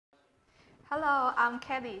Hello, I'm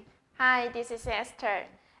Kelly. Hi, this is Esther.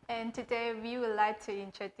 And today we would like to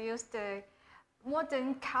introduce the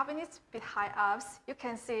modern cabinets behind us. You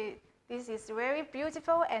can see this is very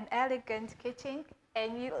beautiful and elegant kitchen,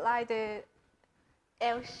 and you like the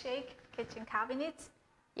L-shaped kitchen cabinets.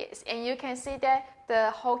 Yes, and you can see that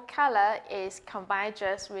the whole color is combined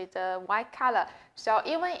just with the white color. So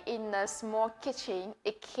even in a small kitchen,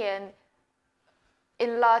 it can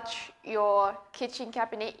enlarge your kitchen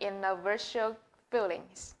cabinet in a virtual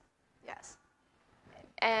feelings. Yes.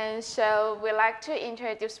 And so we like to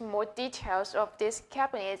introduce more details of this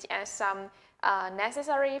cabinet and some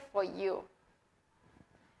necessary for you.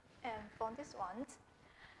 And for this one,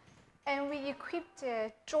 and we equipped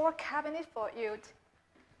the drawer cabinet for you.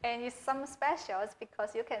 And it's some specials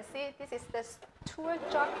because you can see this is the tool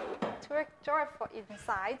drawer for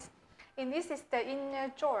inside. And this is the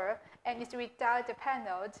inner drawer, and it's without the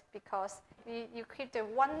panel because we equipped a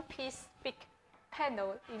one-piece big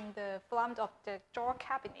panel in the front of the drawer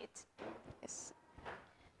cabinet. Yes.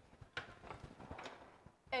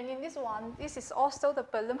 And in this one, this is also the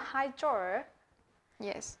balloon height drawer.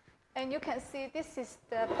 Yes. And you can see this is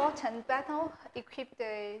the bottom panel equipped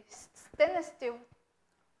the stainless steel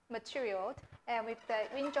material and with the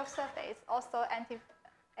window surface, also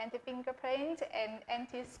anti-fingerprint and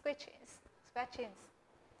anti-scratchings.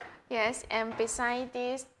 Yes, and beside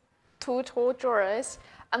these two tool drawers,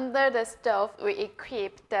 under the stove we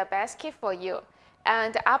equip the basket for you.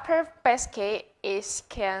 And the upper basket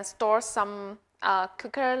can store some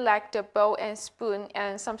cooker like the bowl and spoon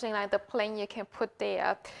and something like the plate you can put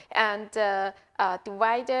there. And the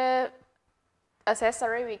divider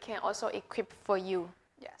accessory we can also equip for you.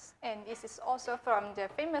 Yes, and this is also from the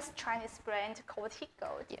famous Chinese brand called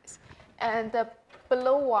Gold. Yes, and the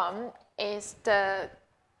below one is the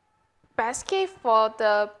basket for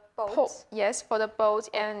the boat. Yes, for the boat,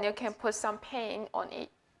 and you can put some paint on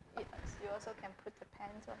it. Yes, you also can put the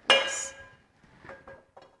paint on it. Yes.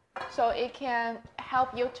 So it can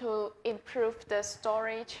help you to improve the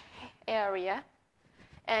storage area.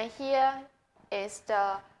 And here is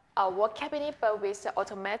the work cabinet, but with the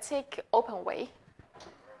automatic open way.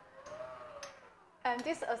 And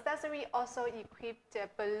this accessory also equipped the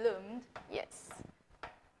balloon. Yes.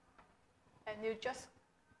 And you just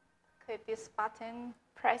click this button,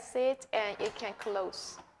 press it, and it can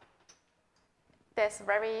close. That's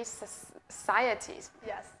very society.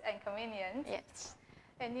 Yes, and convenient. Yes.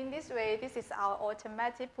 And in this way, this is our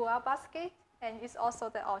automatic pull-out basket, and it's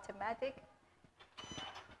also the automatic.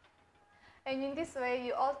 And in this way,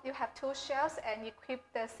 you have two shelves and equip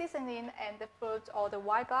the seasoning and the fruit or the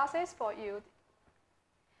wine glasses for you.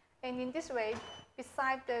 And in this way,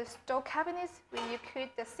 beside the stove cabinets, we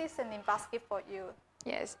equip the seasoning basket for you.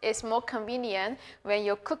 Yes, it's more convenient when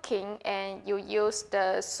you're cooking and you use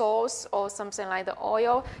the sauce or something like the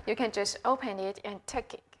oil. You can just open it and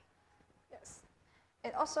take it. Yes,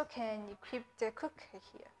 and also can equip the cooker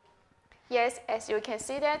here. Yes, as you can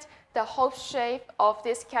see that the whole shape of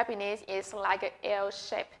this cabinet is like an L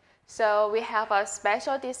shape. So we have a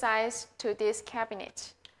special design to this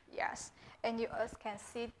cabinet. Yes, and you also can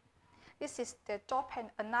see this is the door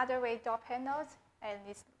panel, another way door panels, and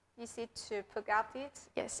it's easy to plug up it.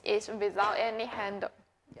 Yes, it's without any handle.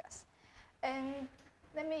 Yes, and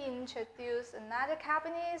let me introduce another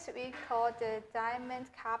cabinet we call the diamond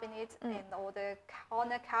cabinet or the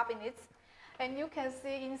corner cabinets. And you can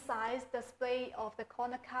see inside the display of the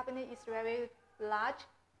corner cabinet is very large,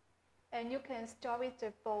 and you can store it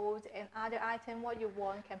the bowl and other item what you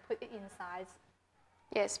want can put it inside.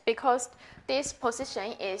 Yes, because this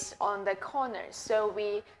position is on the corner, so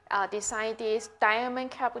we design this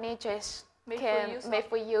diamond cabinet just make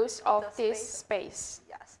for use of this space.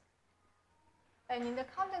 Yes. And in the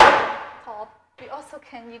countertop, we also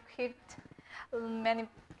can equip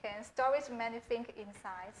storage many things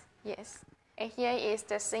inside. Yes, and here is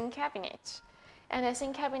the sink cabinet. And the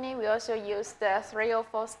sink cabinet, we also use the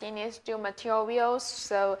 304 stainless steel materials,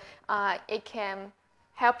 so it can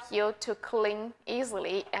help you to clean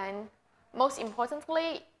easily, and most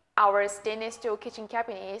importantly, our stainless steel kitchen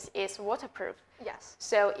cabinet is waterproof. Yes.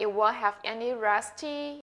 So it won't have any rusty